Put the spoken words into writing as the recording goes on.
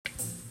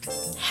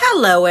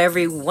Hello,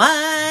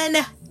 everyone,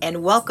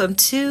 and welcome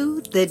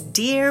to the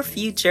Dear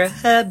Future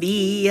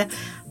Hubby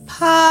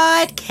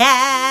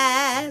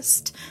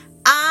podcast.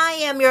 I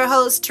am your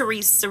host,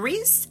 Teresa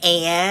Reese,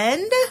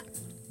 and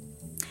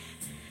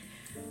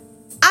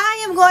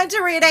I am going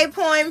to read a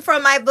poem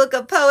from my book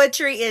of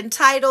poetry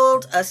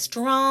entitled A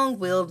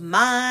Strong-Willed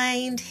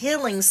Mind,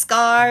 Healing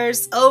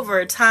Scars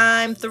Over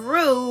Time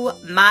Through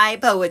My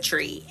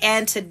Poetry.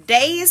 And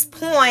today's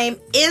poem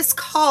is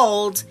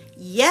called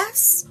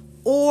Yes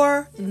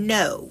or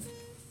No.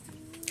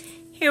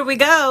 Here we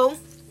go.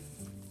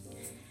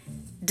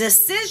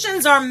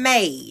 Decisions are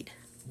made.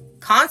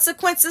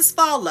 Consequences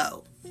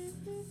follow.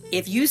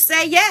 If you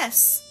say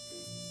yes,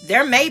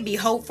 there may be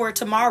hope for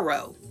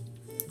tomorrow.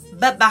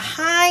 But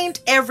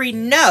behind every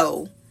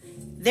no,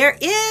 there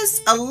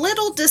is a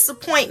little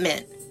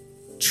disappointment.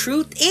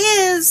 Truth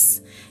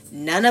is,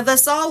 none of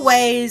us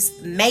always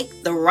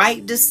make the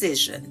right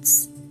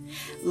decisions.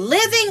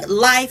 Living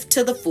life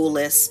to the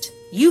fullest,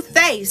 you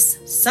face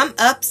some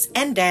ups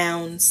and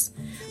downs,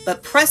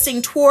 but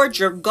pressing toward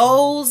your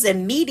goals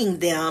and meeting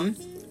them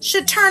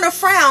should turn a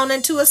frown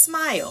into a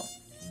smile.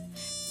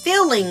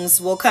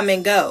 Feelings will come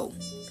and go.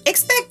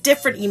 Expect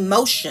different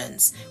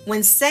emotions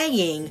when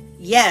saying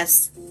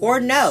yes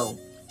or no,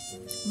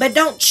 but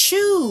don't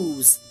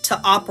choose to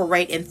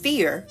operate in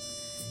fear.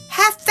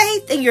 Have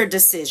faith in your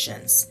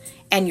decisions,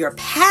 and your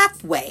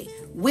pathway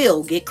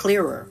will get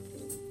clearer.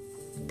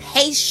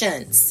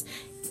 Patience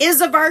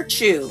is a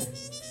virtue.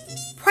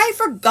 Pray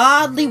for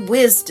godly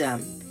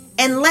wisdom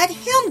and let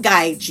Him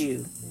guide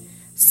you.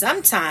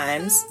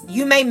 Sometimes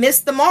you may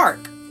miss the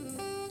mark.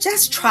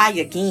 Just try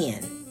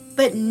again,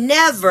 but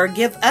never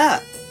give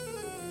up.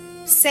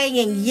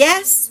 Saying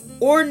yes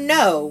or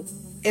no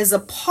is a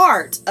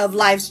part of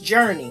life's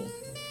journey.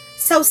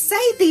 So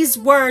say these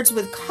words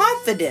with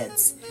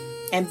confidence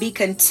and be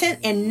content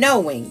in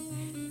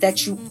knowing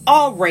that you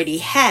already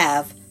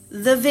have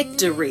the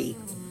victory.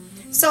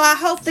 So I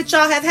hope that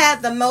y'all have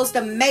had the most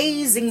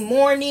amazing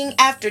morning,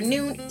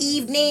 afternoon,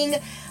 evening,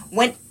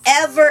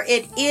 whenever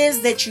it is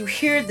that you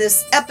hear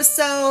this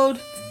episode.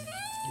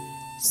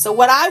 So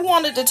what I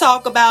wanted to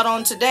talk about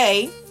on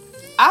today,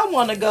 I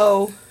want to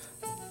go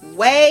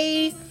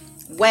way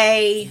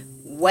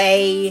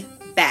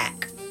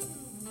back.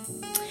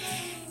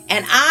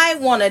 And I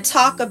want to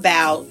talk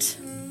about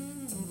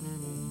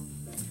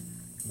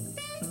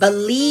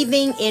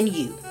believing in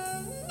you.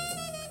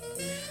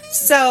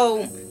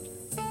 So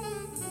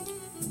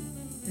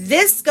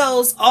this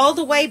goes all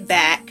the way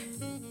back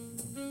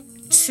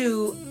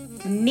to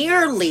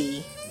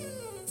nearly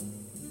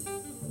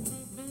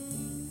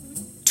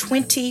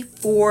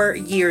 24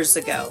 years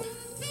ago.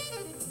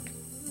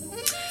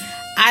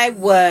 I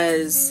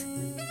was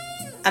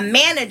a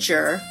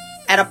manager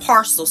at a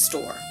parcel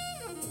store,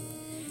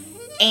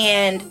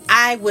 and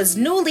I was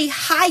newly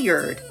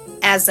hired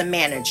as a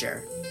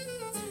manager.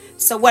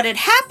 So what had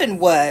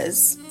happened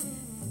was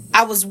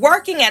I was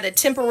working at a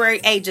temporary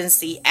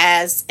agency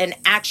as an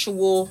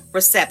actual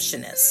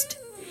receptionist,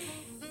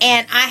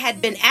 and I had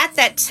been at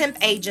that temp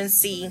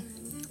agency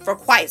for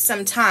quite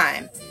some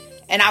time,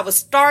 and I was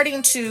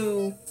starting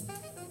to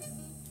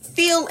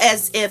feel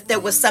as if there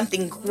was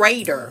something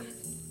greater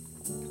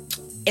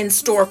in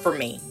store for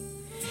me.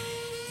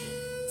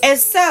 And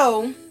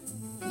so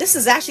this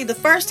is actually the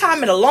first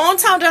time in a long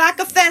time that I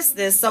confess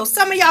this, so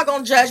some of y'all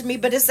gonna judge me,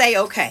 but it's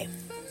okay.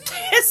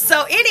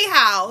 So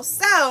anyhow,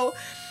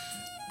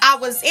 I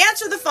was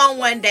answering the phone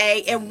one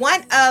day, and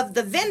one of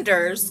the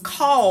vendors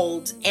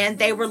called, and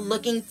they were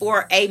looking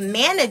for a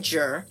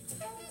manager,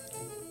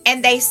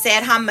 and they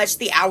said how much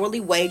the hourly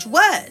wage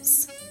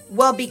was.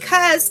 Well,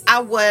 because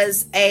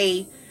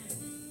I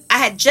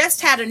had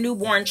just had a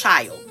newborn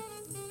child,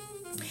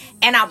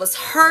 and I was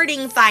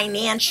hurting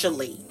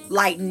financially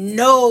like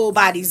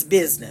nobody's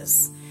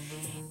business.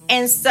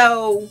 And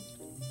so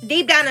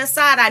deep down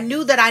inside, I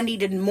knew that I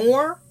needed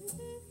more.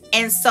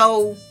 And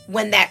so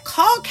when that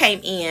call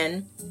came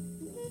in,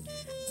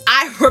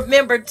 I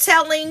remember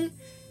telling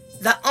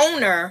the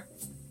owner,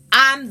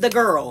 I'm the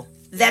girl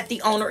that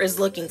the owner is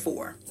looking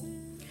for.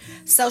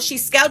 So she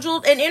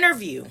scheduled an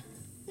interview.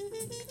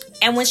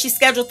 And when she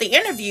scheduled the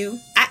interview,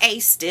 I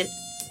aced it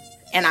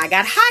and I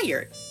got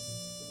hired.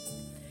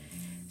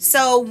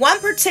 So one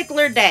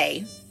particular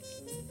day,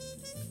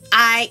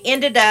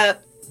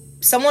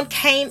 someone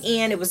came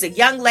in. It was a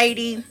young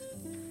lady.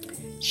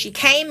 She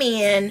came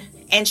in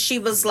and she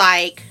was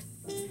like,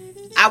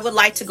 I would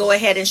like to go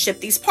ahead and ship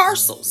these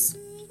parcels.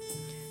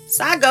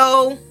 So I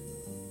go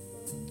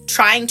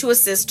trying to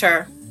assist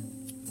her,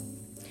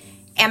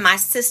 and my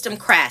system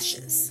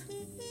crashes.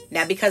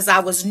 Now, because I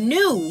was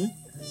new,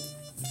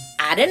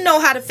 I didn't know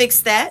how to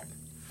fix that.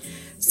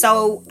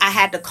 So I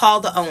had to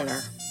call the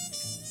owner.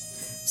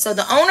 So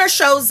the owner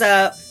shows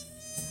up,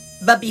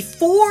 but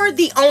before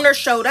the owner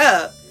showed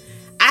up,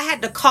 I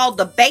had to call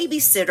the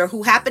babysitter,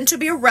 who happened to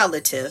be a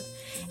relative,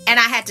 and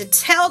I had to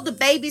tell the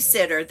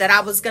babysitter that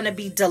I was going to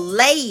be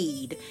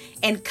delayed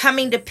in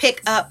coming to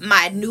pick up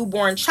my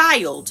newborn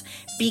child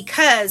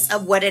because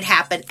of what had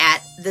happened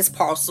at this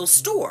parcel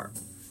store.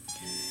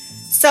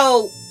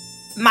 So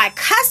my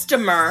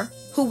customer,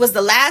 who was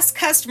the last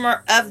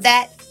customer of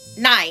that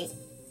night,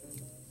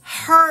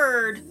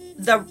 heard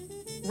the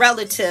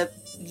relative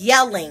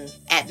yelling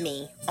at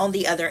me on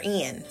the other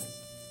end.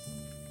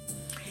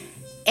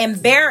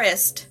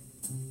 Embarrassed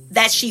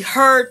that she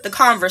heard the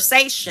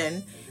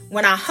conversation,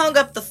 when I hung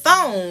up the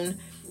phone,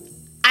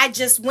 I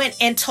just went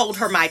and told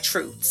her my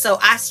truth. So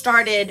I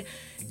started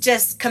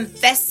just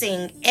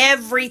confessing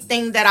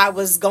everything that I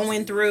was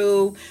going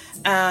through,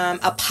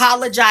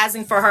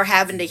 apologizing for her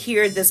having to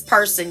hear this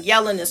person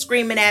yelling and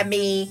screaming at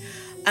me,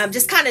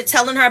 just kind of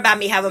telling her about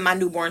me having my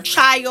newborn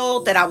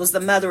child, that I was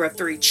the mother of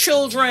 3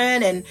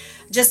 children, and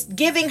just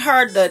giving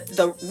her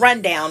the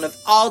rundown of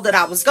all that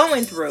I was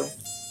going through.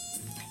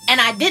 And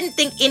I didn't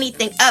think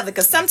anything of it,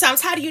 because sometimes,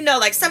 how do you know,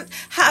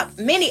 how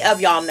many of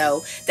y'all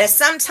know that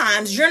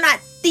sometimes you're not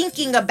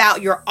thinking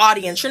about your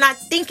audience. You're not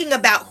thinking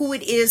about who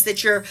it is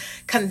that you're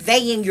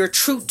conveying your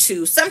truth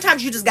to.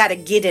 Sometimes you just got to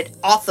get it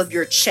off of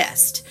your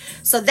chest.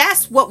 So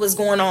that's what was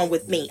going on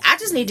with me. I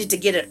just needed to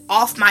get it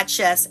off my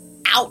chest,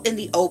 out in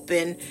the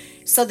open,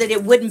 so that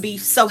it wouldn't be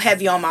so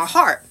heavy on my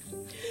heart.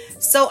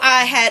 So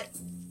I had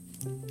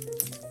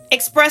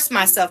expressed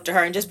myself to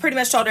her and just pretty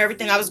much told her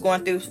everything I was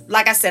going through.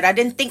 Like I said, I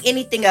didn't think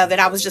anything of it.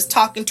 I was just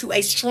talking to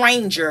a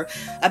stranger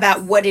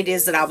about what it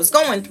is that I was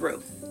going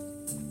through.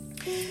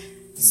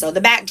 So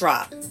the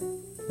backdrop,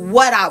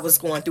 what I was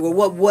going through, or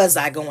what was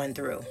I going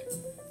through?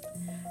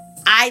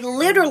 I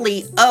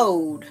literally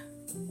owed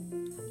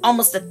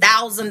almost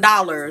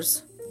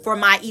 $1,000 for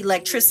my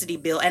electricity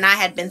bill. And I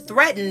had been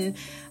threatened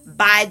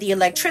by the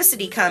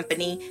electricity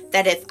company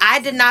that if I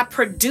did not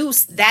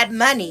produce that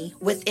money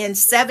within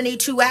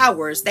 72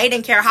 hours, they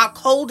didn't care how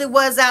cold it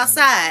was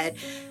outside,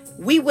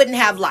 we wouldn't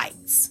have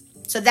lights.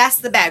 So that's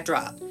the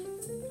backdrop.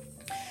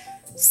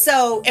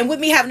 So, and with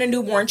me having a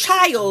newborn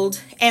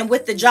child, and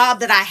with the job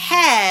that I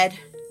had,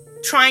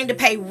 trying to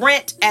pay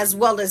rent as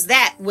well as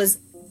that was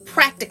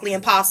practically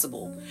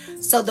impossible.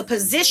 So the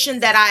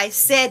position that I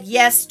said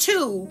yes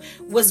to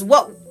was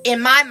what,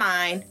 in my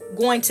mind,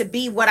 going to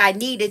be what I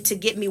needed to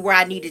get me where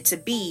I needed to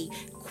be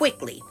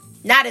quickly.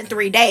 Not in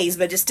 3 days,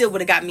 but it still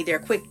would have got me there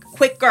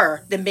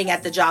quicker than being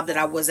at the job that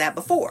I was at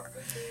before.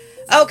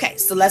 Okay,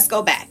 so let's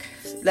go back.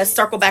 Let's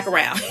circle back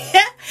around.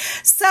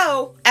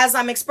 So as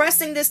I'm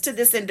expressing this to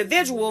this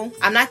individual,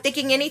 I'm not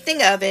thinking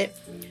anything of it.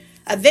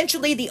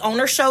 Eventually the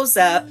owner shows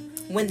up.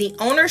 When the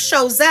owner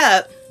shows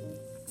up,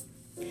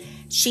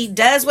 she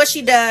does what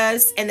she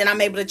does, and then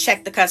I'm able to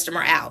check the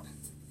customer out.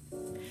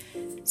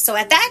 So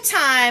at that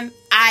time,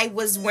 I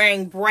was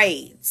wearing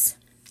braids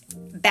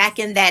back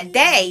in that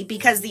day,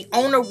 because the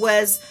owner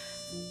was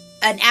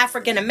an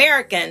African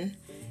American,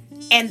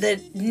 and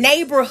the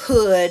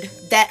neighborhood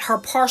that her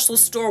parcel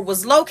store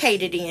was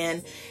located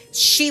in,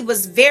 she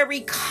was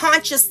very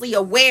consciously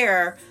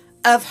aware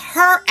of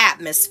her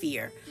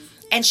atmosphere.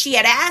 And she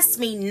had asked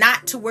me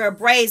not to wear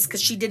braids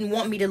because she didn't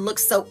want me to look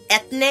so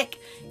ethnic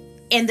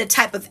in the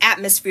type of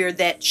atmosphere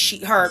that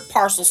her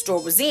parcel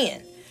store was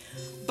in.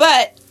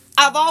 But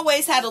I've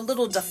always had a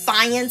little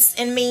defiance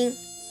in me.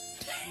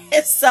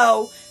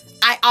 So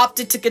I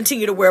opted to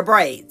continue to wear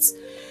braids.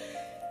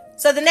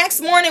 So the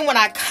next morning when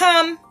I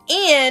come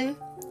in,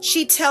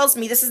 she tells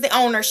me, this is the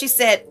owner, she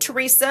said,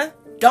 "Teresa,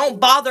 don't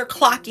bother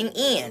clocking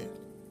in."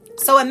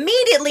 So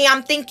immediately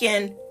I'm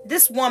thinking,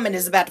 this woman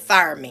is about to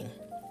fire me.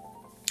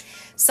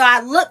 So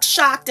I looked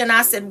shocked and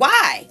I said,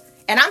 "Why?"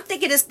 And I'm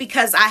thinking it's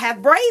because I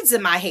have braids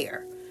in my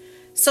hair.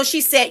 So she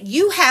said,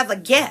 "You have a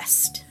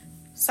guest."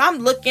 So I'm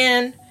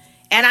looking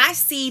and I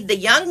see the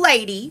young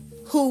lady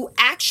who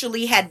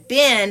actually had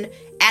been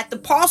at the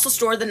parcel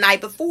store the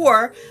night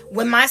before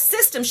when my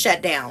system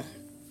shut down.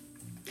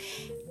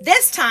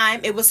 This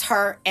time it was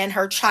her and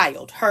her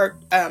child, her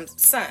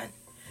son.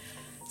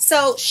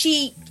 So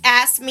she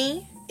asked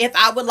me if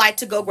I would like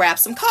to go grab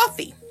some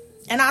coffee.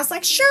 And I was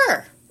like,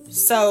 sure.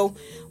 So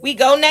we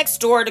go next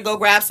door to go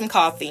grab some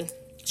coffee.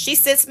 She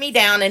sits me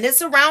down, and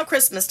it's around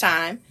Christmas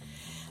time,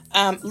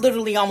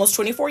 literally almost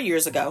 24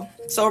 years ago.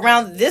 So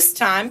around this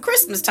time,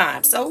 Christmas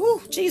time.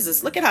 So,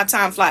 Jesus, look at how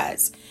time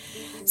flies.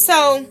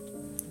 So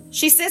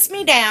she sits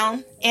me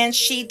down and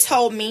she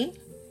told me,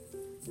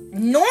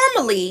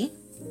 normally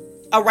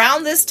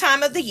around this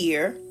time of the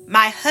year,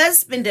 my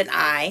husband and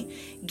I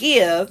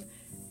give,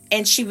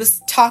 and she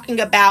was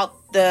talking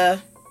about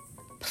the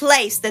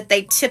place that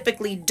they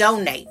typically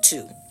donate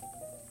to.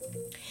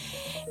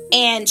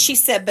 And she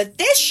said, but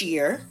this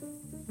year,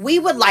 we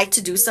would like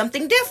to do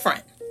something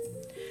different.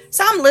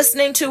 So I'm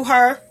listening to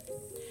her.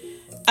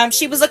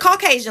 She was a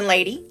Caucasian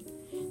lady.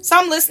 So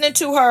I'm listening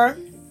to her,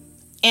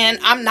 and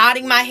I'm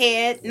nodding my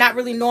head, not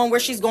really knowing where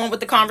she's going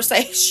with the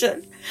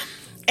conversation.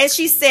 And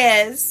she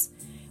says,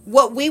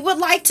 what we would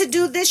like to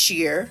do this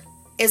year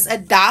is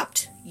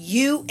adopt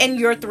you and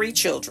your 3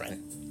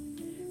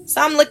 children.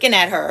 So I'm looking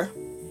at her,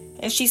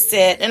 and she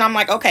said, and I'm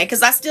like, okay,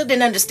 because I still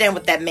didn't understand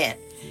what that meant.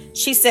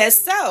 She says,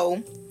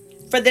 so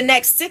for the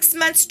next 6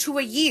 months to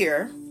a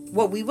year,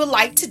 what we would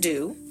like to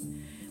do,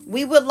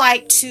 we would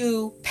like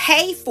to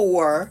pay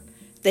for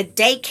the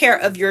daycare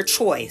of your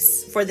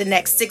choice for the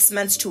next 6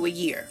 months to a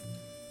year.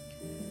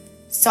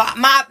 So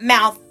my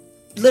mouth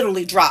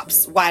literally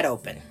drops wide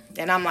open.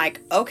 And I'm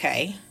like,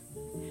 okay,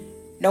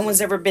 no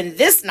one's ever been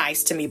this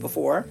nice to me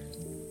before.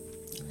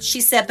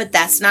 She said, but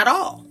that's not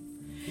all.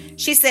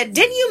 She said,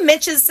 didn't you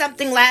mention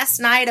something last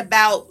night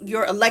about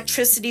your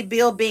electricity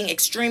bill being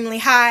extremely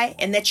high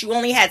and that you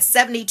only had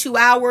 72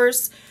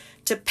 hours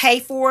to pay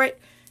for it?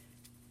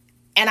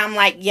 And I'm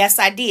like, yes,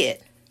 I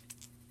did.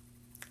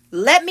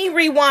 Let me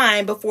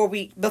rewind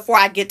before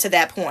I get to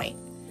that point,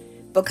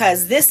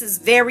 because this is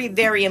very,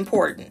 very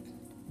important.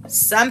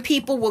 Some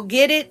people will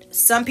get it,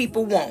 some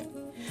people won't.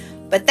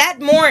 But that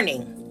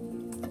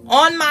morning,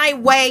 on my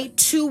way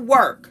to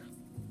work,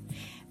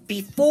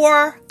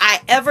 before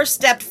I ever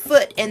stepped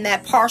foot in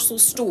that parcel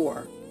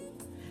store,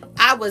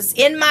 I was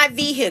in my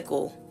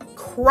vehicle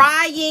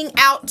crying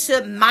out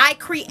to my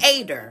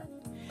Creator,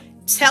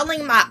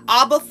 telling my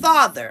Abba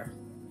Father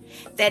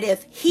that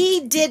if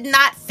He did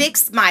not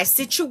fix my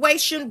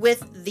situation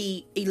with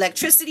the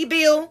electricity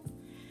bill,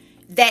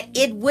 that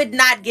it would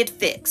not get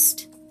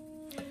fixed.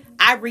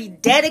 I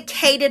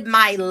rededicated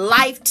my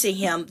life to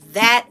Him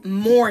that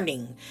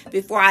morning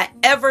before I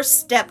ever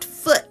stepped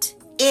foot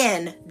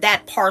in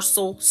that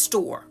parcel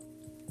store.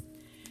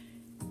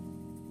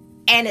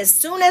 And as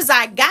soon as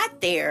I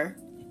got there,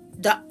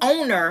 the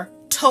owner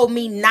told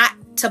me not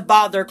to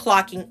bother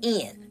clocking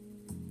in.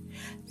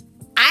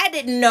 I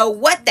didn't know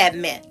what that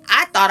meant.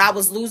 I thought I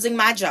was losing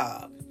my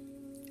job.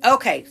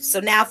 Okay, so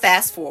now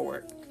fast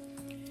forward.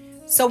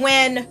 So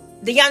when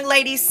the young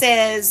lady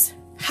says,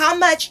 how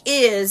much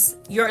is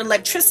your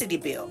electricity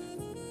bill?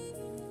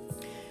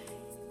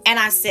 And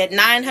I said,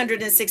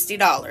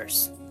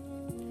 $960.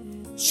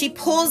 She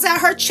pulls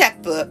out her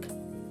checkbook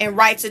and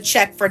writes a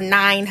check for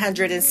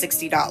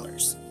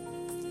 $960.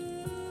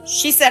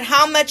 She said,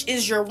 how much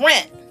is your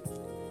rent?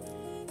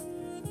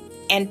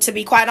 And to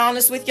be quite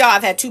honest with y'all,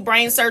 I've had 2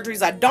 brain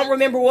surgeries. I don't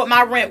remember what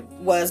my rent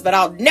was, but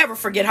I'll never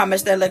forget how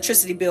much the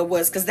electricity bill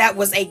was, because that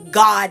was a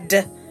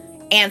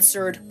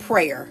God-answered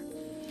prayer.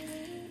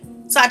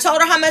 So I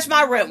told her how much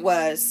my rent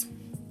was.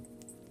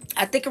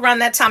 I think around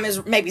that time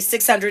is maybe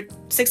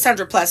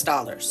 $600 plus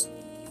dollars.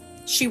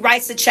 She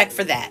writes a check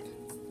for that.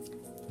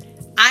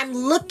 I'm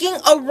looking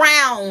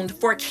around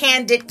for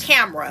candid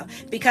camera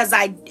because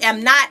I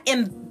am not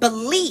in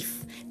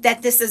belief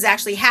that this is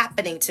actually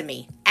happening to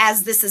me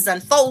as this is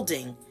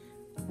unfolding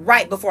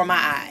right before my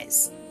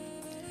eyes.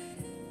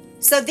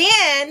 So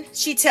then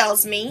she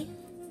tells me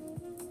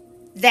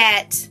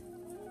that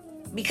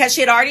because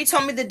she had already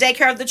told me the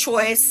daycare of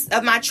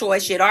my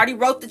choice, she had already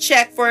wrote the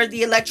check for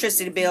the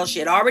electricity bill, she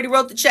had already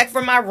wrote the check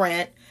for my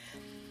rent,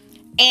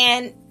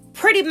 and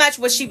pretty much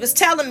what she was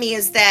telling me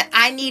is that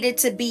I needed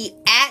to be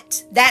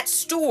at that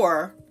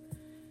store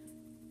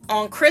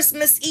on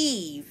Christmas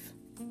Eve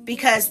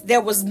because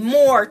there was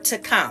more to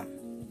come.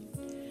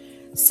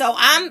 So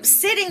I'm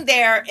sitting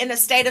there in a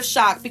state of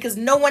shock because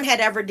no one had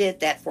ever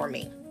did that for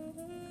me.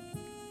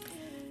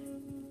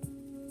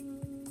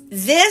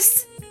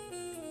 This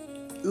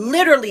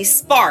literally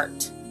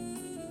sparked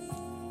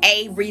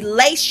a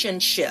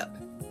relationship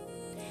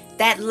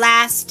that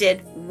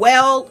lasted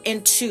well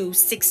into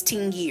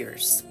 16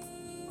 years.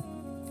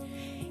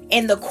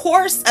 In the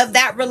course of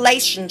that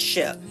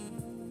relationship,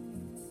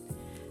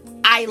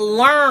 I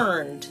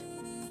learned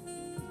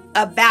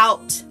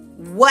about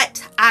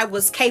what I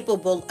was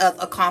capable of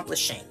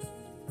accomplishing.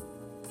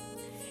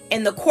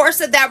 In the course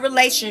of that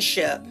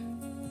relationship,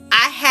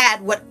 I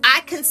had what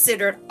I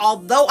considered,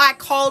 although I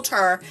called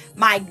her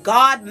my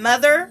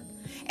godmother,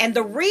 and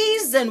the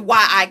reason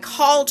why I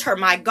called her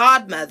my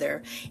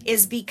godmother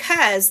is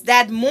because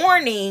that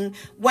morning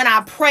when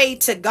I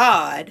prayed to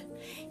God,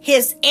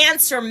 His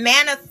answer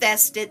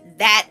manifested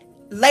that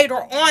later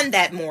on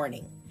that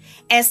morning.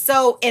 And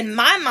so in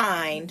my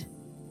mind,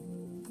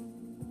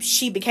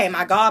 she became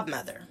my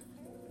godmother.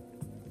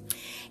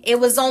 It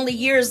was only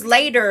years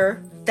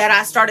later that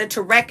I started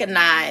to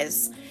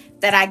recognize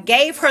that I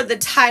gave her the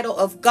title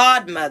of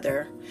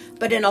godmother,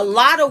 but in a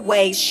lot of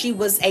ways, she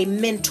was a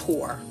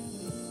mentor.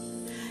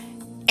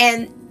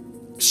 And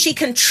she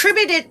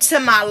contributed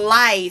to my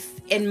life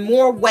in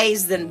more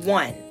ways than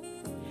one,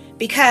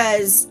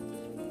 because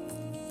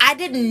I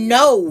didn't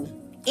know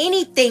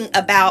anything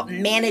about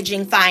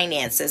managing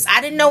finances.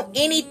 I didn't know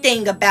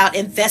anything about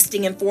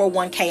investing in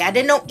 401k. I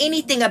didn't know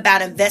anything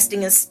about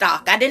investing in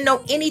stock. I didn't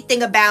know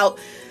anything about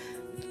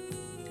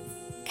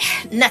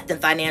nothing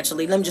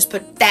financially. Let me just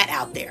put that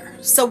out there.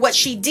 So what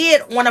she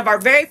did, one of our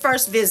very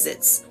first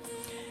visits,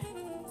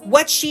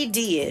 what she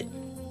did,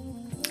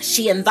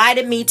 she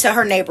invited me to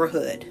her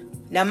neighborhood.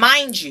 Now,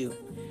 mind you,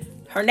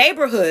 her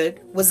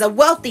neighborhood was a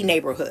wealthy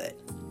neighborhood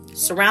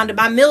surrounded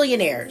by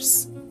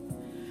millionaires.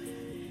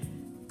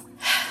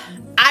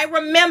 I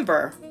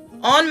remember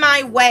on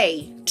my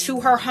way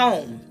to her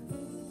home,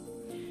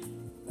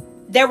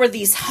 there were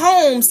these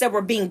homes that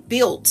were being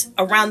built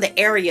around the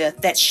area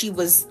that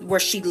where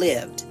she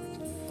lived.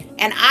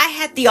 And I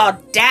had the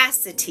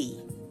audacity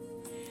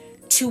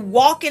to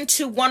walk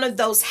into one of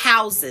those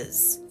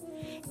houses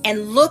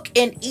and look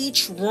in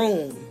each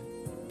room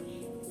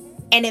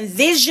and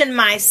envision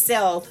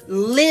myself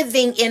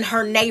living in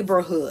her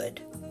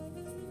neighborhood.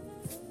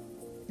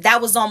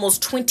 That was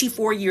almost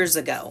 24 years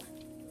ago.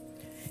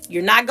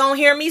 You're not going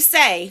to hear me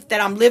say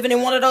that I'm living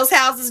in one of those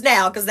houses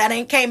now, because that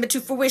ain't came into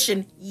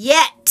fruition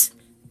yet.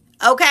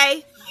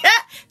 Okay?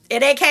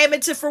 It ain't came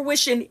into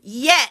fruition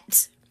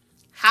yet.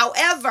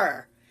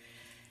 However,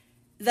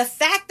 the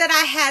fact that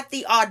I had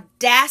the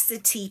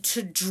audacity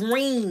to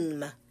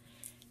dream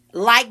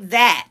like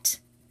that,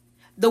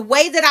 the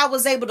way that I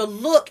was able to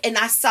look and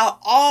I saw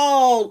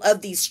all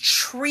of these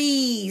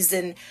trees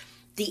and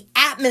the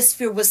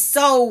atmosphere was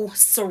so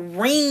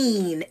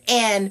serene,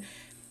 and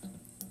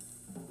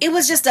it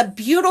was just a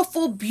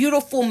beautiful,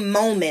 beautiful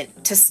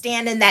moment to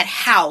stand in that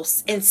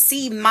house and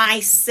see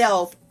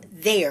myself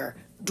there,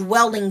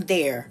 dwelling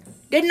there.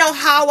 Didn't know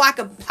how I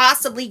could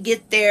possibly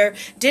get there.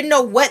 Didn't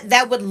know what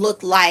that would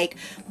look like.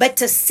 But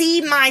to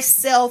see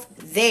myself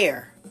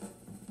there.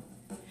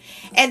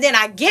 And then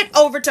I get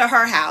over to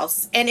her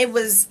house. And it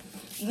was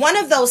one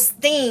of those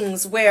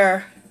things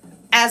where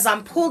as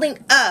I'm pulling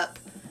up,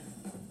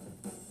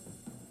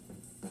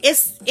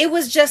 it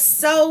was just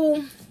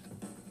so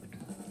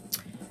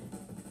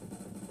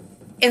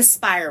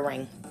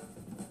inspiring,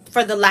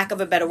 for the lack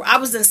of a better word. I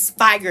was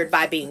inspired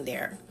by being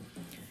there,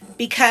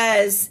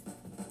 because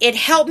it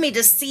helped me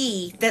to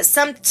see that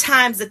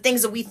sometimes the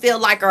things that we feel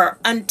like are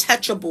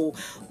untouchable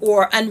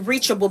or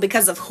unreachable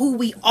because of who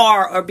we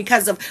are or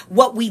because of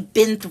what we've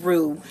been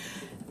through,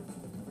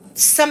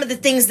 some of the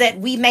things that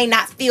we may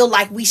not feel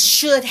like we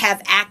should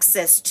have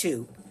access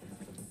to,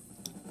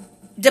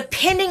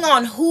 depending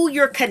on who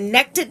you're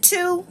connected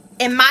to.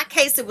 In my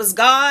case, it was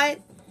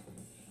God.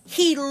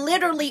 He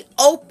literally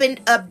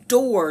opened up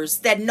doors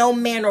that no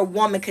man or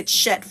woman could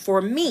shut for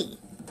me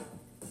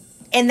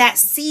in that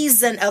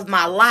season of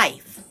my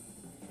life.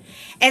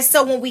 And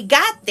so when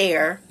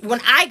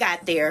I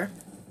got there,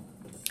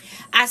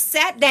 I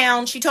sat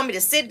down. She told me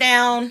to sit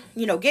down,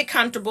 get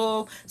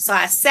comfortable. So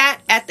I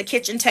sat at the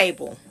kitchen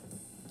table.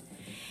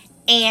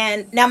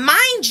 And now,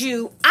 mind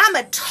you, I'm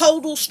a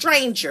total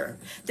stranger.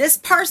 This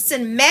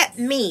person met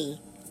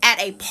me at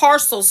a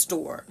parcel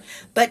store,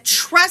 but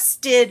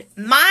trusted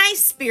my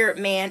spirit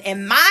man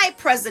and my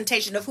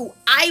presentation of who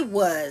I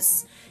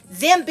was,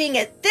 them being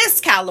at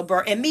this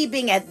caliber and me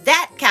being at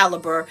that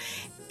caliber.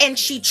 And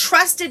she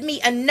trusted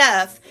me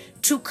enough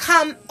to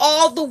come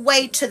all the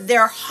way to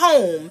their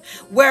home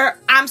where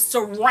I'm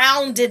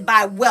surrounded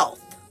by wealth.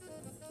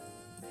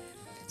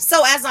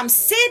 So as I'm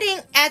sitting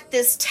at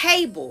this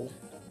table,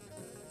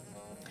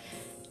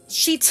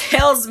 she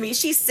tells me,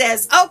 she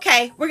says,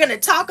 okay, we're going to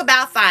talk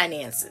about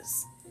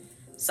finances.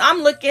 So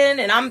I'm looking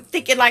and I'm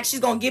thinking like she's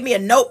going to give me a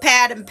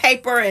notepad and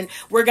paper and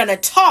we're going to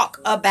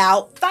talk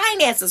about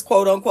finances,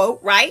 quote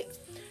unquote, right?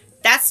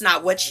 That's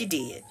not what she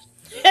did.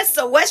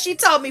 So what she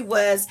told me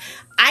was,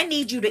 I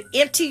need you to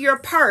empty your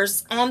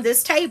purse on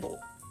this table.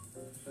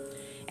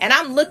 And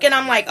I'm looking,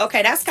 I'm like,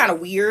 okay, that's kind of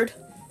weird.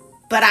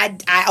 But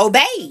I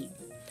obeyed.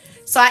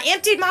 So I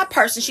emptied my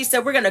purse and she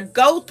said, we're going to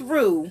go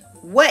through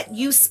what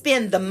you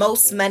spend the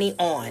most money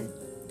on.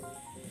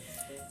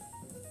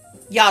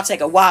 Y'all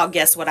take a wild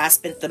guess what I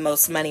spent the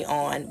most money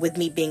on, with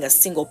me being a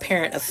single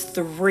parent of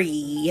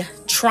 3,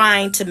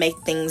 trying to make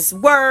things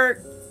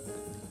work.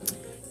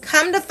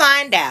 Come to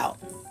find out,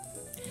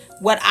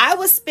 what I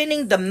was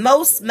spending the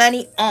most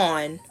money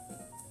on,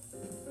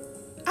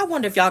 I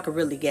wonder if y'all could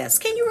really guess.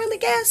 Can you really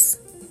guess?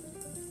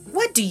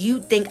 What do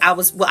you think I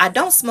was? Well, I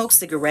don't smoke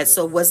cigarettes,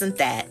 so it wasn't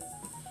that.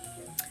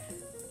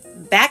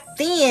 Back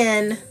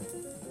then,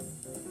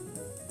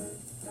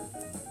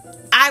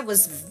 I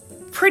was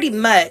pretty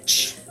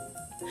much,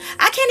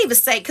 I can't even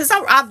say, because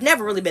I've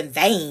never really been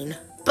vain.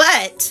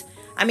 But,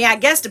 I mean, I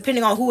guess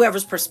depending on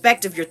whoever's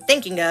perspective you're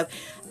thinking of,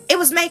 it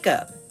was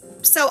makeup.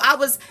 So I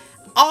was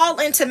all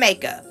into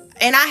makeup.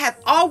 And I have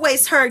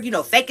always heard,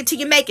 fake it till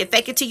you make it,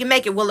 fake it till you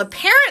make it. Well,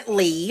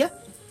 apparently,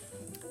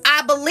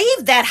 I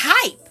believe that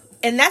hype.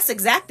 And that's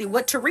exactly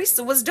what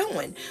Teresa was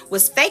doing,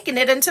 was faking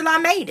it until I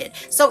made it.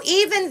 So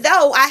even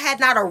though I had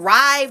not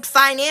arrived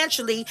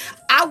financially,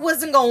 I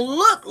wasn't going to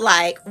look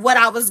like what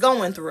I was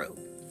going through.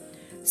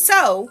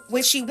 So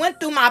when she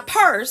went through my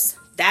purse,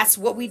 that's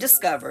what we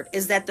discovered,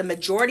 is that the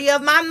majority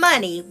of my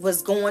money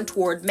was going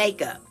toward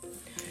makeup.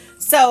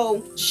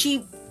 So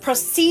she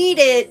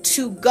proceeded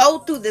to go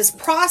through this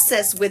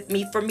process with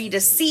me for me to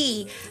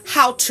see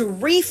how to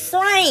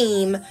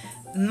reframe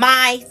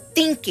my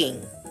thinking,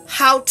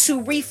 how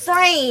to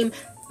reframe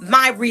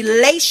my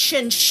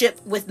relationship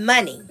with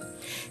money.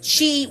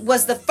 She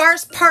was the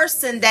first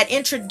person that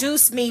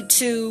introduced me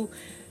to,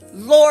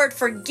 Lord,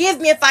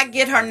 forgive me if I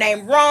get her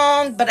name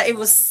wrong, but it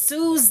was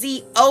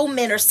Susie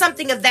Oman or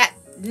something of that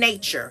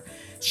nature.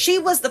 She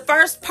was the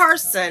first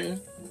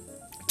person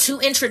to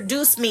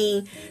introduce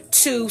me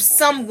to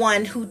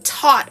someone who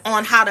taught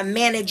on how to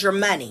manage your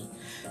money.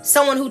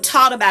 Someone who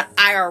taught about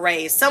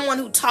IRAs, someone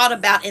who taught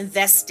about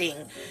investing.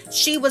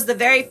 She was the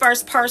very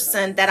first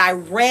person that I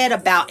read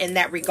about in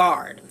that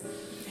regard.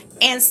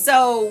 And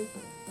so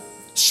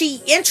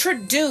she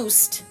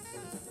introduced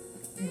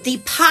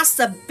the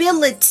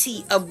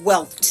possibility of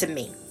wealth to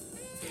me.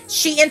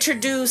 She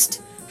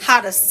introduced how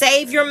to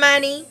save your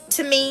money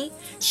to me.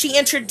 She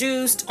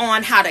introduced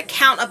on how to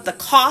count up the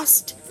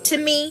cost to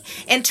me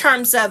in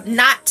terms of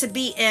not to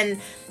be an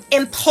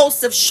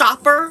impulsive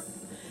shopper.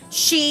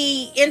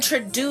 She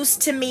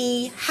introduced to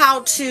me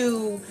how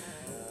to,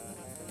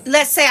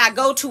 let's say I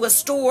go to a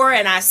store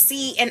and I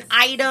see an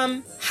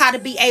item, how to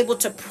be able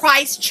to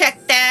price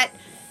check that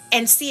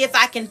and see if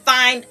I can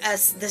find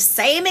the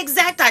same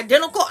exact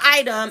identical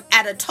item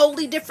at a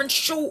totally different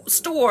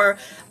store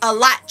a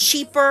lot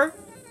cheaper.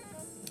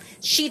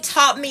 She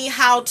taught me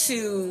how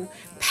to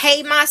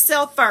pay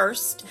myself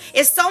first.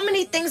 It's so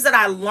many things that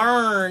I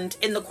learned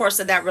in the course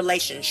of that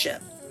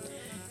relationship.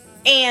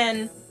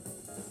 And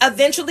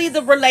eventually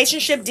the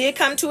relationship did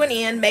come to an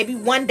end. Maybe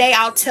one day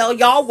I'll tell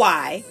y'all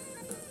why.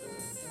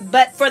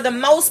 But for the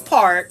most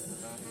part,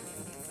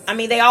 I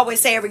mean, they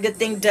always say every good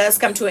thing does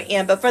come to an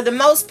end. But for the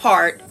most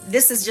part,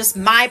 this is just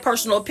my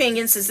personal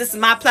opinion. Since this is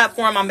my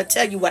platform, I'm going to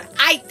tell you what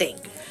I think.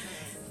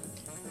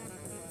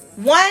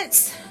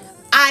 Once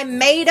I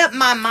made up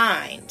my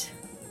mind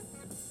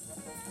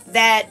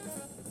that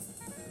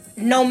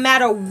no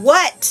matter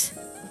what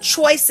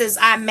choices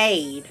I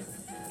made,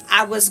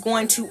 I was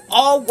going to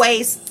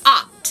always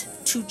opt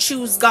to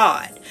choose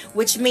God,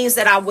 which means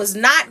that I was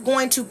not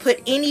going to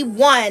put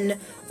anyone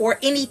or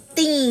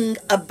anything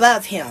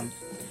above him.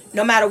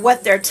 No matter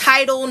what their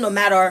title, no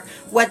matter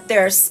what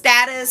their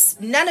status,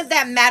 none of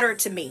that mattered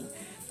to me.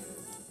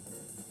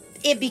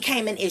 It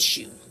became an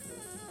issue.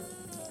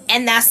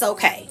 And that's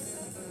okay.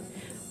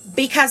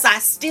 Because I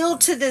still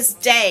to this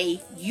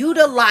day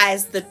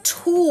utilize the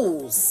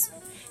tools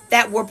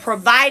that were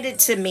provided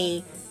to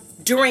me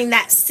during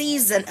that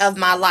season of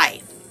my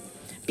life.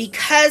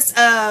 Because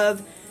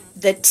of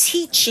the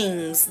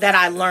teachings that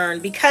I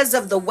learned, because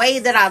of the way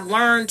that I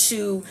learned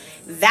to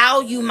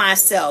value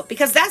myself.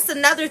 Because that's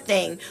another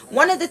thing.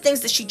 One of the things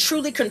that she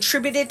truly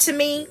contributed to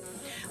me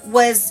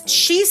was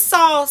she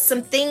saw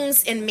some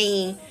things in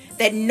me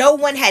that no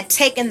one had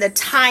taken the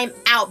time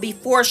out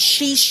before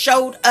she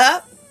showed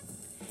up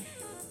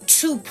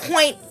to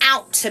point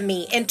out to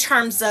me in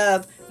terms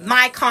of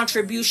my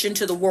contribution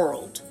to the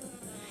world.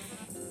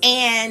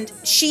 And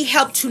she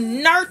helped to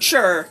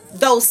nurture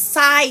those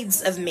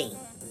sides of me.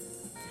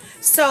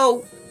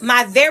 So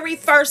my very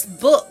first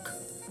book,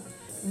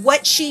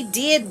 what she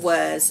did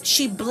was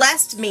she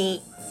blessed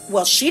me.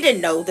 Well, she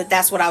didn't know that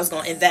that's what I was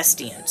going to invest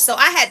in. So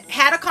I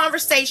had a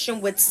conversation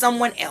with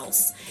someone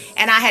else,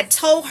 and I had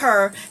told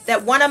her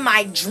that one of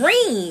my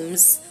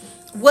dreams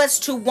was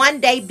to one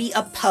day be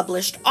a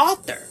published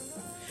author.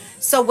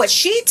 So what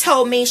she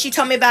told me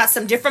about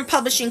some different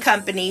publishing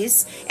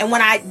companies. And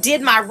when I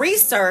did my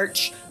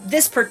research,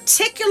 this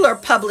particular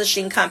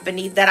publishing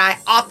company that I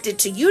opted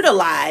to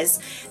utilize,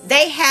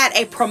 they had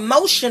a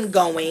promotion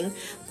going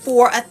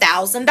for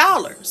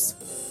 $1,000.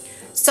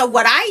 So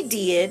what I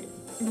did,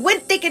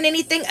 wasn't thinking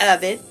anything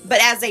of it,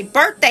 but as a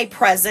birthday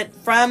present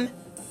from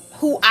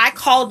who I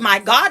called my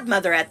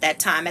godmother at that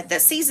time, at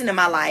that season in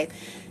my life,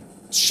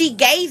 she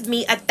gave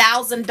me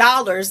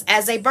 $1,000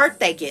 as a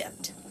birthday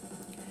gift.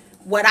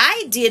 What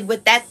I did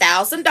with that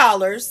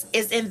 $1,000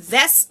 is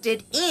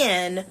invested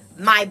in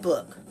my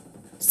book.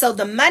 So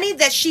the money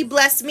that she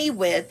blessed me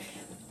with,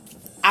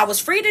 I was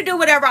free to do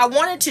whatever I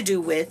wanted to do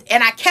with.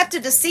 And I kept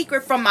it a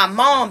secret from my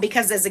mom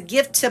because as a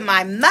gift to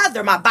my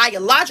mother, my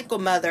biological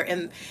mother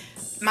and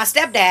my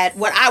stepdad,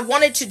 what I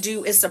wanted to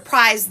do is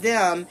surprise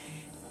them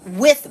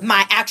with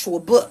my actual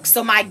book.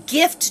 So my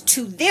gift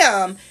to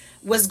them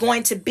was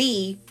going to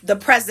be the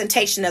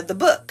presentation of the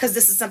book, because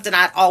this is something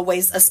I'd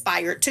always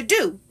aspired to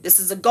do. This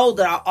is a goal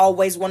that I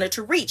always wanted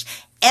to reach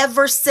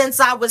ever since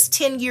I was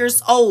 10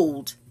 years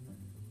old.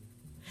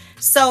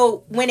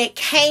 So when it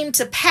came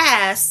to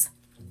pass,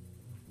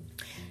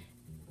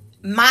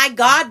 my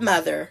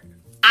godmother,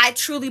 I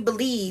truly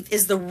believe,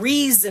 is the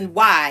reason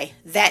why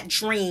that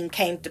dream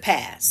came to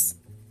pass.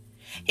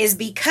 Is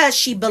because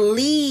she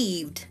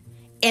believed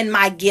in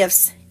my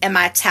gifts and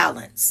my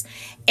talents.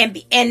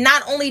 And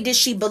not only did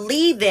she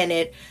believe in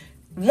it,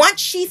 once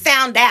she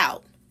found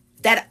out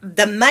that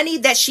the money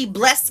that she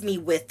blessed me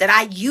with, that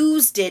I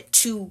used it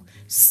to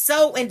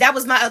sow, and that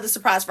was my other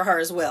surprise for her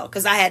as well,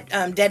 because I had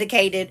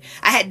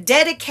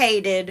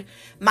dedicated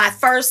my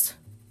first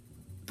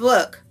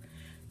book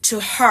to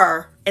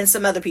her and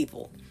some other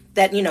people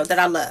that, that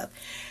I love.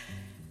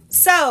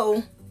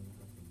 So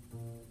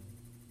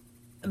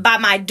by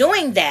my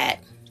doing that,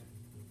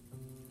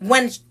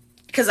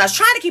 because I was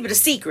trying to keep it a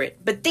secret,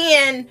 but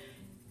then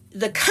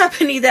the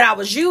company that I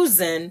was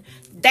using,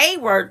 they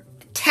were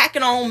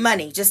tacking on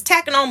money, just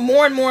tacking on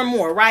more and more and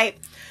more, right?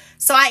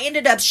 So I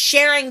ended up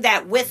sharing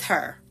that with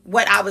her.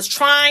 What I was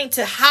trying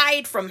to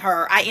hide from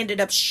her, I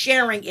ended up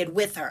sharing it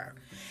with her.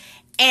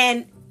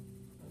 And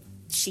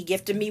she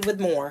gifted me with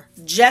more,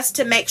 just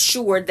to make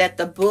sure that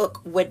the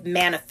book would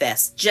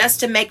manifest, just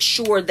to make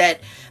sure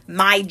that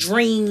my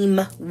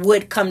dream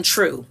would come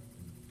true.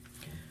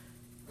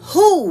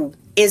 Who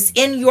is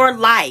in your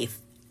life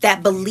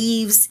that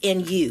believes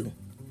in you?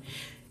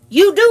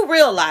 You do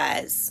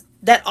realize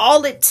that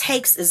all it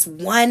takes is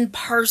one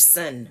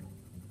person.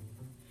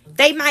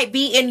 They might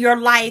be in your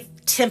life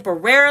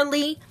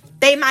temporarily.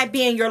 They might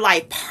be in your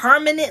life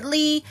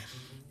permanently.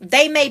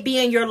 They may be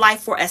in your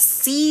life for a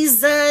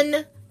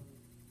season.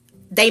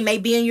 They may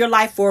be in your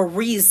life for a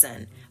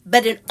reason,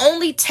 but it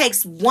only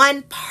takes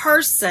one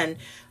person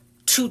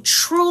to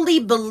truly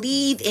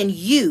believe in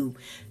you,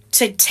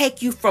 to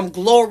take you from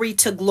glory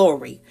to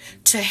glory,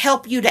 to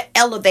help you to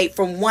elevate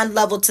from one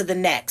level to the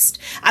next.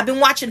 I've been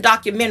watching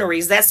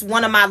documentaries. That's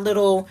one of my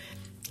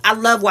I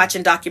love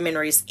watching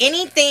documentaries.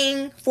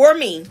 Anything for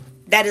me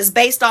that is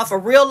based off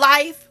of real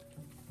life,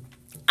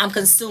 I'm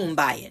consumed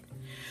by it.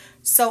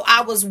 So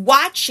I was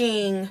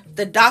watching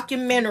the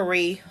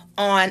documentary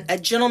on a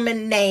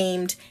gentleman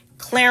named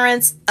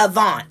Clarence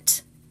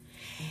Avant.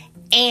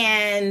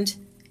 And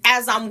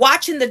as I'm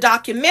watching the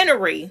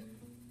documentary,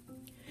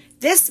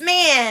 this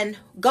man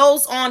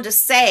goes on to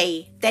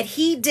say that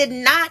he did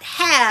not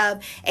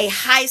have a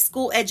high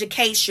school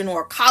education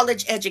or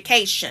college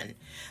education.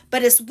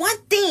 But it's one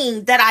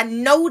thing that I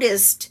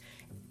noticed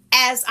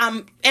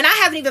and I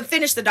haven't even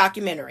finished the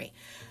documentary.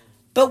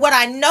 But what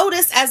I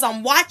noticed as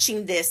I'm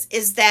watching this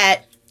is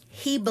that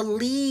he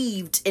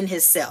believed in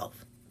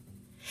himself.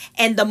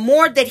 And the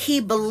more that he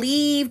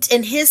believed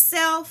in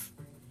himself,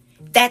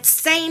 that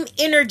same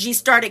energy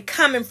started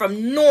coming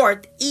from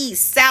north,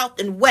 east, south,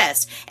 and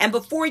west. And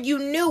before you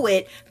knew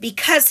it,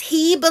 because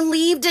he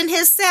believed in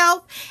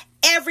himself,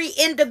 every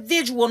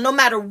individual, no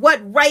matter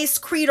what race,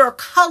 creed, or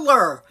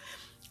color,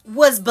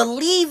 was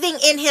believing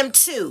in him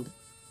too.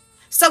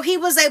 So he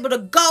was able to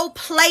go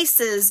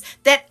places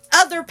that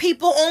other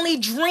people only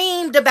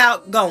dreamed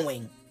about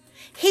going.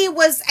 He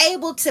was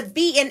able to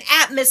be in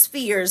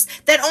atmospheres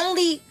that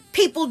only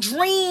people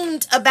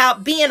dreamed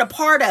about being a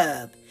part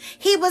of.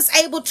 He was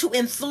able to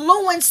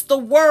influence the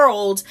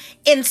world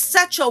in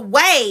such a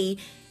way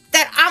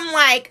that I'm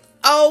like,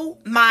 oh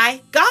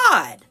my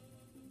God.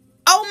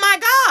 Oh my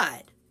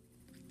God.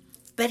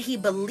 But he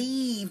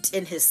believed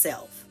in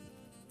himself.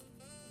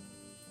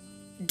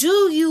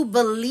 Do you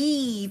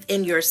believe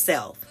in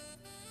yourself?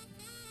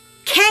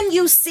 Can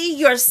you see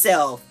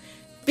yourself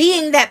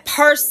being that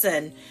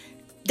person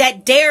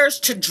that dares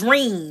to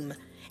dream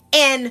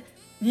and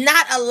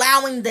not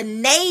allowing the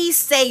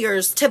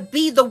naysayers to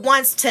be the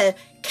ones to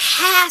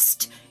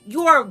cast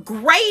your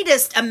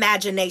greatest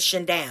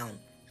imagination down?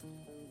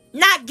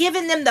 Not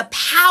giving them the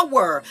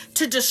power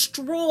to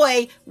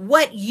destroy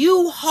what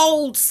you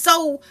hold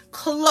so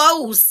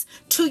close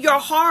to your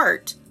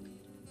heart.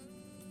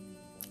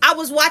 I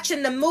was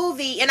watching the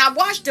movie, and I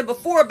watched it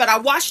before, but I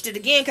watched it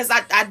again because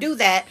I do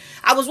that.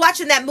 I was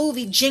watching that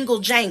movie Jingle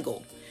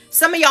Jangle.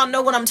 Some of y'all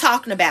know what I'm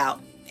talking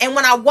about. And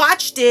when I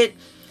watched it,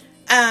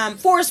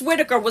 Forrest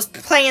Whitaker was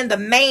playing the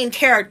main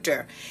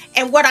character.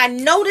 And what I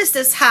noticed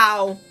is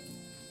how,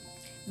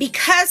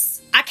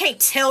 because I can't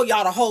tell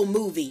y'all the whole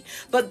movie,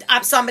 but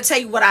so I'm going to tell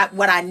you what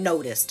I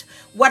noticed.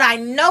 What I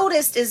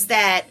noticed is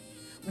that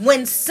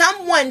when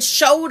someone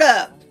showed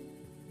up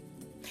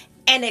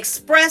and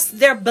expressed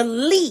their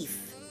belief,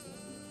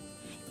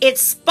 it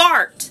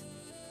sparked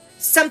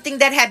something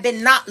that had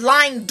been not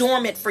lying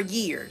dormant for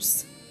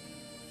years.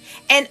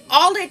 And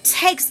all it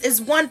takes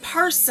is one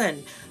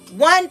person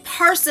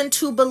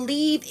to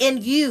believe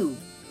in you.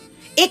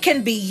 It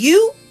can be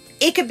you.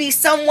 It could be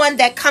someone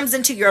that comes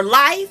into your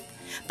life,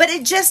 but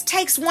it just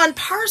takes one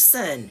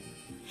person.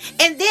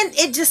 And then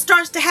it just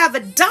starts to have a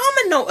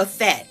domino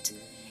effect.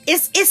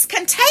 It's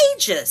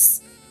contagious.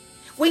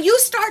 When you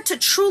start to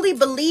truly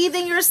believe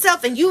in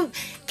yourself and you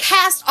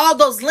cast all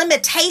those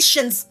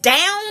limitations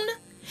down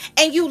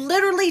and you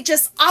literally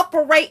just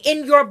operate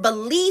in your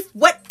belief,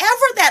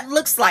 whatever that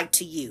looks like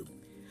to you,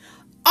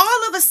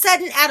 all of a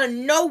sudden out of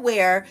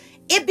nowhere,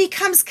 it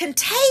becomes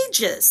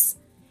contagious.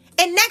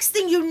 And next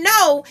thing you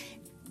know,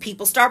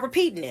 people start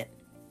repeating it.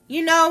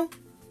 You know,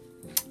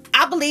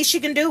 I believe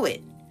she can do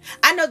it.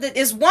 I know that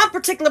there's one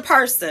particular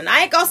person,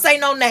 I ain't gonna say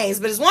no names,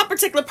 but there's one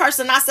particular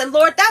person I said,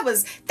 Lord, that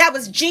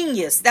was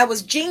genius. That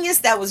was genius.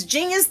 That was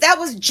genius. That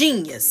was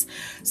genius.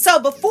 So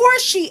before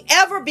she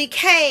ever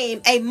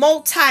became a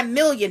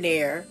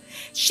multi-millionaire,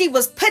 she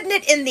was putting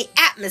it in the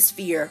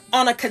atmosphere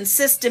on a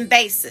consistent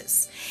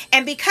basis.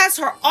 And because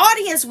her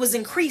audience was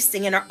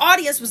increasing,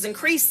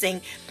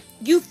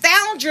 you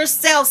found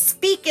yourself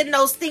speaking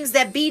those things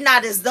that be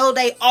not as though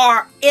they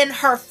are in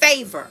her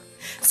favor.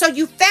 So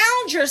you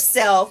found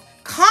yourself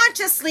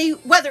consciously,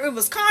 whether it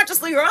was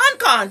consciously or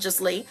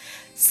unconsciously,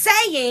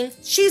 saying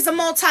she's a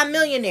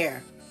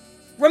multimillionaire.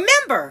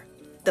 Remember,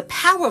 the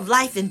power of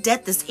life and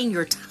death is in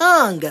your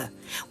tongue.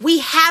 We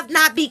have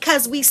not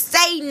because we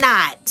say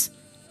not.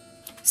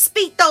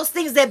 Speak those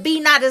things that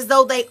be not as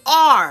though they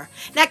are.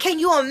 Now, can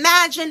you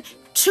imagine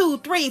 2,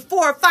 3,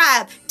 4,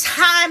 5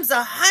 times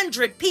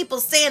 100 people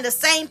saying the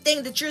same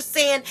thing that you're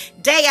saying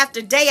day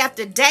after day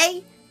after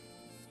day?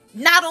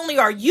 Not only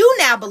are you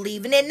now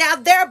believing it, now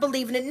they're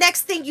believing it.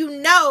 Next thing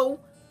you know,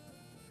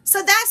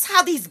 so that's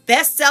how these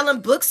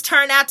best-selling books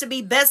turn out to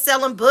be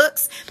best-selling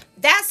books.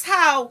 That's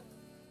how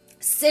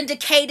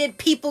syndicated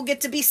people get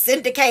to be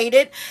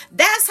syndicated.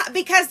 That's how,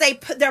 because they're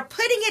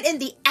putting it in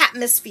the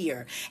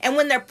atmosphere. And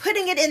when they're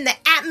putting it in the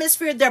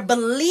atmosphere, they're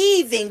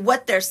believing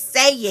what they're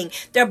saying.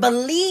 They're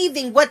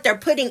believing what they're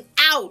putting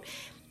out.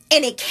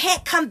 And it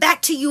can't come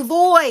back to you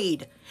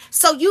void.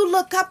 So you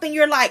look up and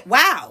you're like,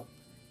 wow.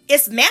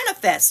 It's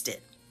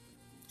manifested.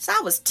 So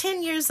I was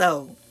 10 years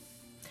old.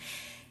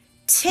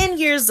 10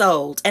 years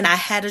old, and I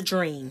had a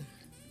dream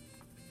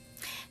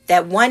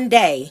that one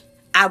day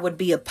I would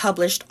be a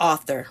published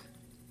author.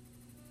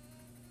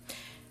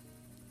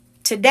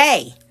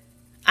 Today,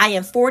 I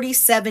am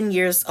 47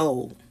 years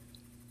old.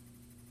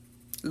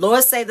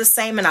 Lord say the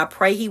same, and I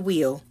pray he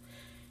will.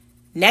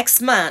 Next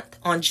month,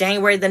 on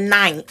January the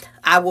 9th,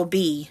 I will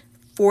be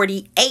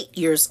 48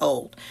 years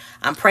old.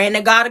 I'm praying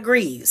that God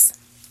agrees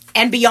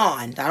and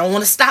beyond. I don't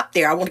want to stop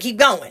there. I want to keep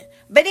going.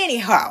 But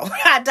anyhow,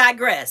 I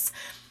digress.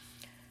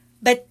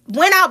 But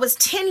when I was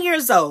 10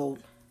 years old,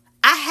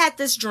 I had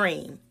this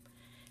dream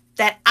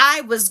that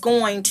I was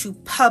going to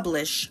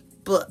publish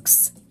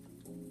books.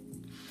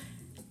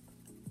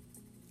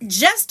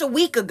 Just a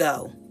week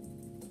ago,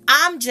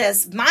 I'm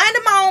just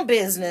minding my own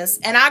business,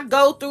 and I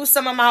go through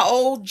some of my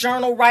old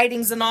journal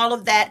writings and all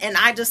of that, and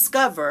I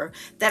discover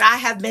that I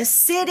have been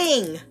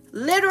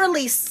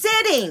literally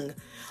sitting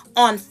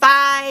on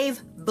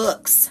 5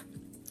 books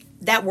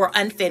that are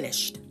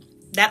unfinished,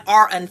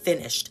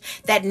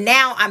 that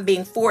now I'm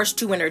being forced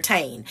to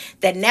entertain,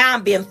 that now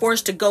I'm being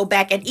forced to go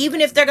back, and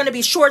even if they're going to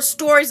be short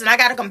stories and I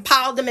got to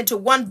compile them into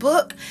one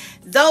book,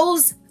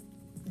 those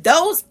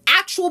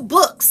actual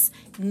books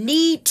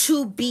need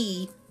to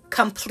be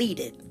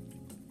completed.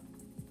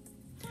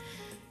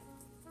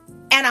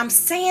 And I'm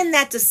saying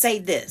that to say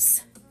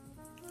this.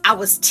 I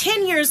was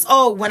 10 years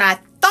old when I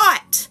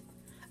thought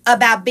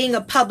about being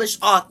a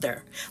published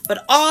author.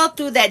 But all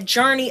through that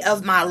journey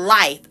of my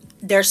life,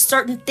 there's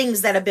certain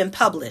things that have been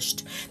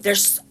published.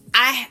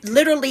 I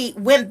literally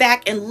went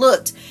back and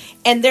looked,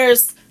 and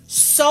there's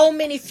so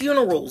many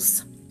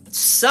funerals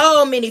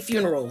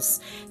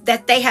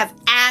that they have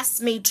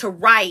asked me to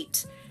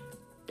write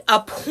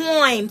a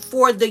poem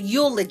for the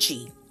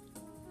eulogy.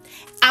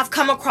 I've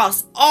come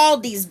across all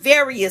these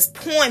various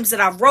poems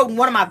that I've written.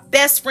 One of my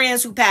best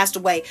friends who passed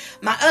away,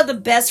 my other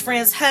best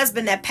friend's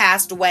husband that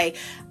passed away,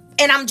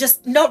 and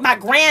my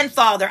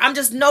grandfather. I'm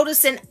just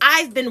noticing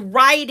I've been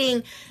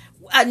writing.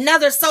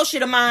 Another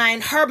associate of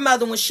mine, her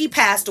mother, when she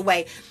passed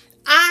away,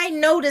 I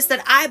noticed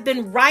that I've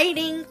been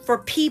writing for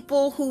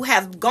people who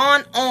have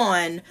gone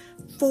on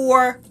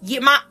for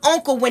my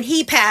uncle when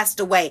he passed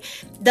away.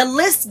 The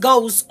list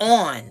goes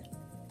on.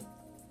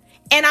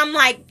 And I'm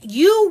like,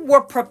 you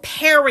were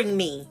preparing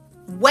me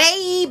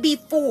way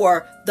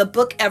before the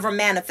book ever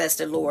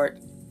manifested, Lord.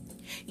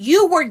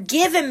 You were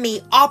giving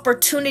me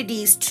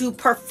opportunities to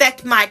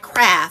perfect my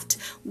craft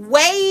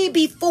way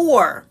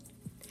before.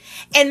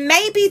 And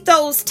maybe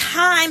those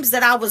times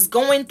that I was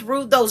going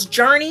through those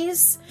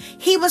journeys,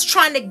 he was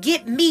trying to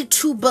get me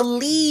to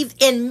believe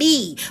in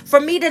me,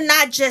 for me to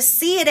not just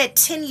see it at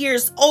 10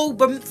 years old,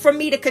 but for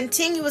me to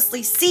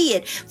continuously see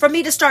it, for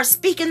me to start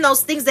speaking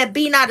those things that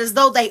be not as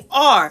though they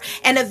are.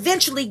 And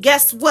eventually,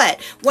 guess what?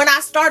 When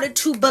I started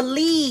to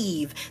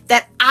believe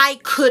that I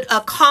could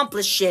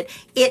accomplish it,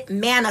 it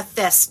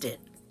manifested.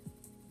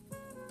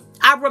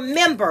 I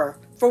remember,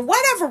 for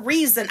whatever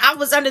reason, I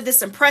was under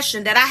this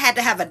impression that I had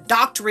to have a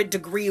doctorate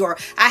degree or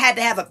I had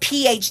to have a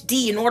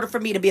PhD in order for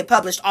me to be a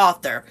published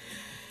author.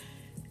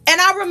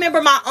 And I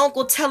remember my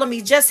uncle telling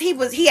me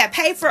he had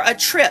paid for a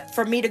trip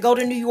for me to go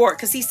to New York,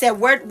 because he said,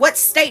 what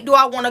state do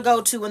I want to go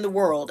to in the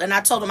world? And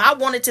I told him I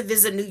wanted to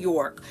visit New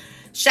York.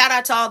 Shout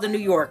out to all the New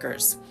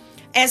Yorkers.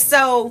 And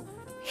so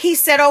he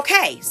said,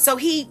 okay. So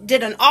he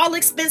did an all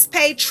expense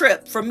paid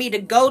trip for me to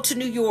go to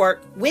New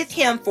York with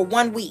him for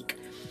 1 week.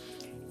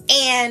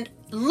 And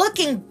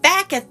looking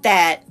back at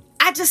that,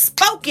 I just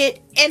spoke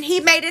it and he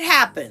made it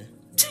happen.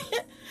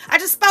 I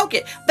just spoke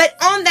it. But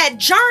on that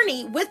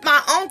journey with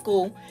my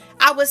uncle,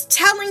 I was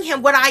telling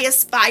him what I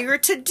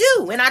aspired to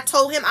do. And I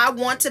told him I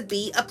want to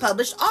be a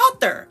published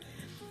author.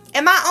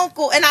 And my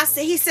uncle,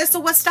 he said, so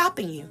what's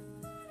stopping you?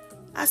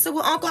 I said,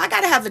 well, Uncle, I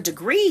got to have a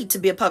degree to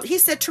be a published. He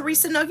said,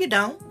 Teresa, no, you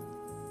don't.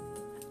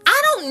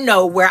 I don't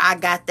know where I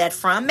got that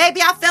from.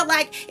 Maybe I felt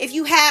like if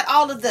you had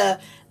all of the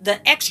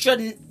extra,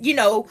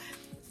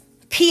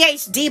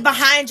 PhD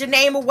behind your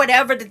name or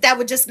whatever, that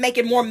would just make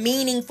it more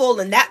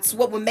meaningful, and that's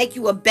what would make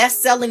you a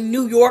best-selling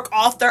New York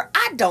author.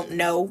 I don't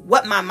know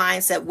what my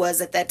mindset was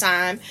at that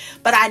time,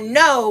 but I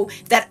know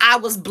that I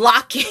was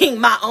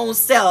blocking my own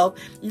self,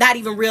 not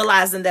even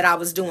realizing that I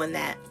was doing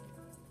that.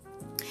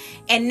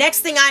 And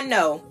next thing I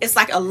know, it's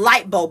like a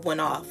light bulb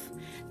went off.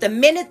 The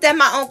minute that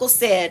my uncle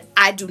said,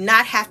 I do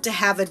not have to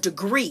have a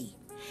degree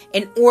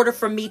in order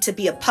for me to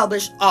be a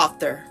published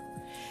author,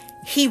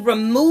 he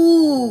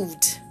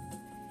removed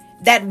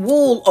that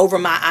wool over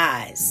my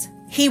eyes.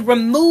 He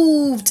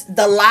removed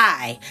the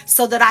lie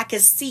so that I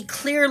could see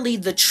clearly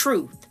the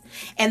truth.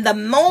 And the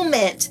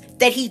moment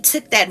that he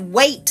took that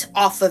weight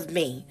off of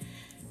me,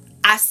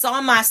 I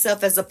saw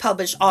myself as a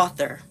published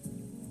author.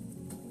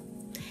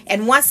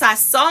 And once I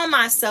saw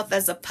myself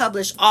as a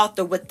published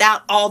author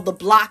without all the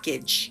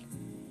blockage,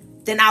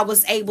 then I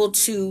was able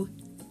to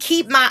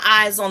keep my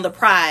eyes on the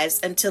prize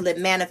until it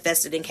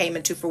manifested and came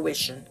into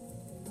fruition.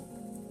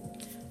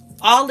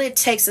 All it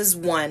takes is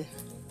one.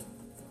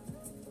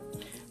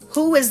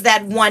 Who is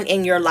that one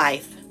in your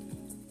life?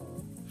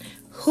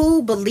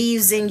 Who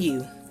believes in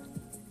you?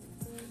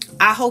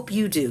 I hope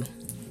you do.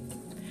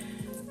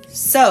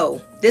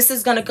 So this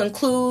is going to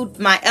conclude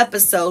my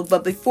episode.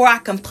 But before I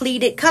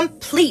complete it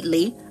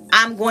completely,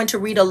 I'm going to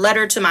read a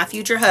letter to my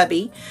future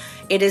hubby.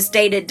 It is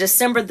dated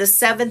December the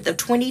 7th of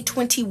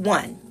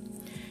 2021.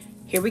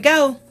 Here we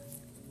go.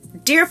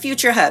 Dear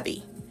future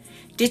hubby,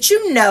 did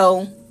you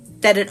know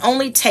that it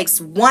only takes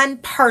one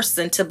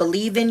person to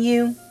believe in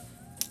you?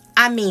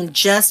 I mean,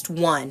 just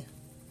one.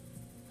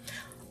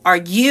 Are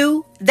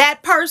you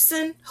that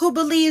person who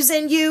believes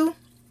in you?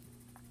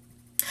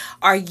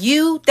 Are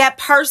you that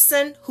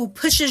person who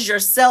pushes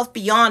yourself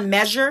beyond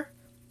measure?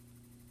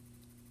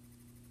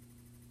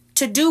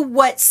 To do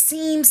what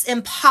seems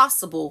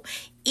impossible,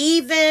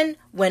 even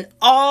when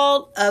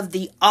all of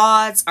the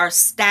odds are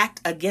stacked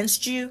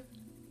against you?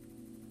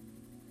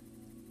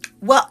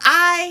 Well,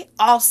 I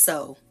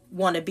also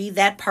want to be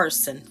that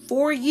person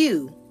for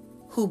you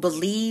who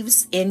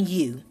believes in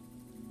you.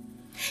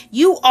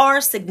 You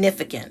are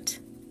significant.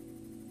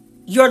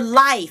 Your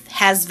life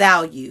has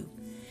value.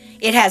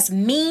 It has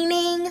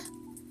meaning.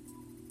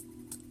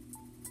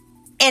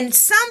 And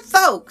some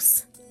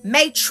folks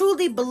may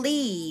truly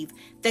believe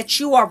that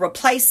you are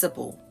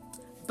replaceable.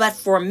 But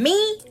for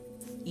me,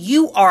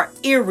 you are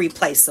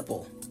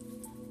irreplaceable.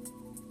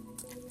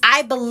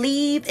 I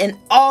believe in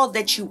all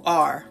that you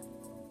are.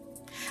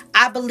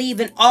 I believe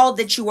in all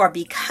that you are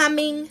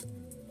becoming.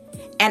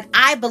 And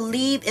I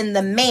believe in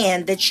the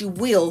man that you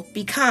will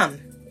become.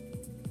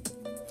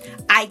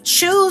 I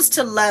choose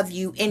to love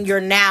you in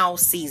your now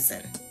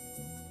season,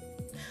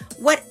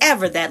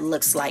 whatever that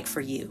looks like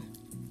for you.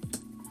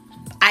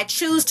 I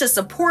choose to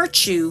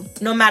support you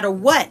no matter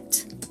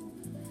what.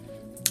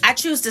 I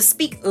choose to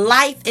speak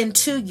life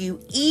into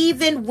you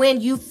even when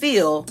you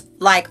feel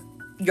like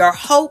your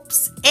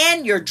hopes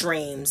and your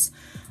dreams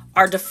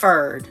are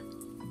deferred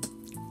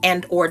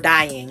and or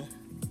dying.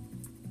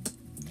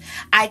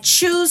 I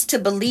choose to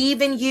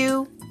believe in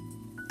you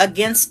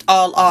against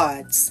all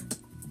odds.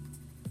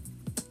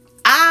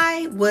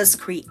 I was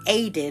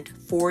created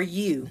for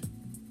you.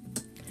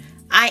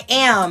 I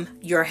am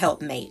your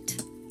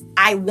helpmate.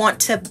 I want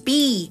to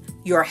be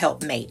your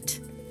helpmate.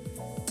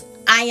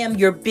 I am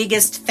your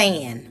biggest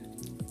fan,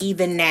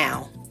 even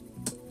now.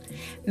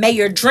 May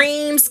your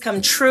dreams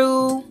come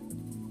true.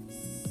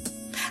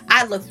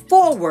 I look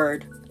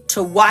forward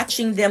to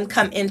watching them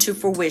come into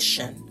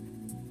fruition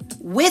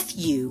with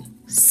you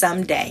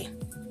someday.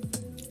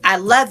 I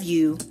love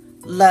you.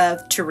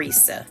 Love,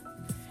 Teresa.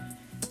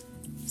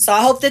 So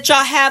I hope that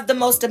y'all have the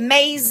most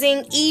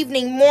amazing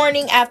evening,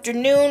 morning,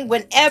 afternoon,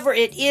 whenever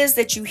it is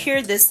that you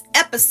hear this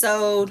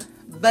episode.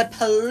 But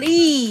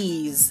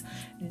please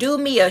do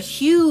me a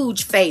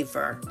huge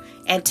favor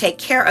and take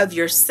care of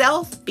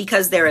yourself,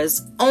 because there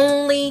is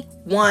only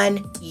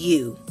one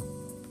you.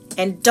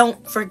 And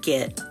don't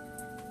forget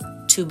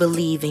to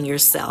believe in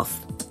yourself,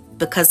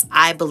 because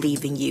I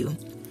believe in you.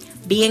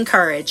 Be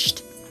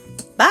encouraged.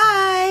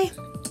 Bye.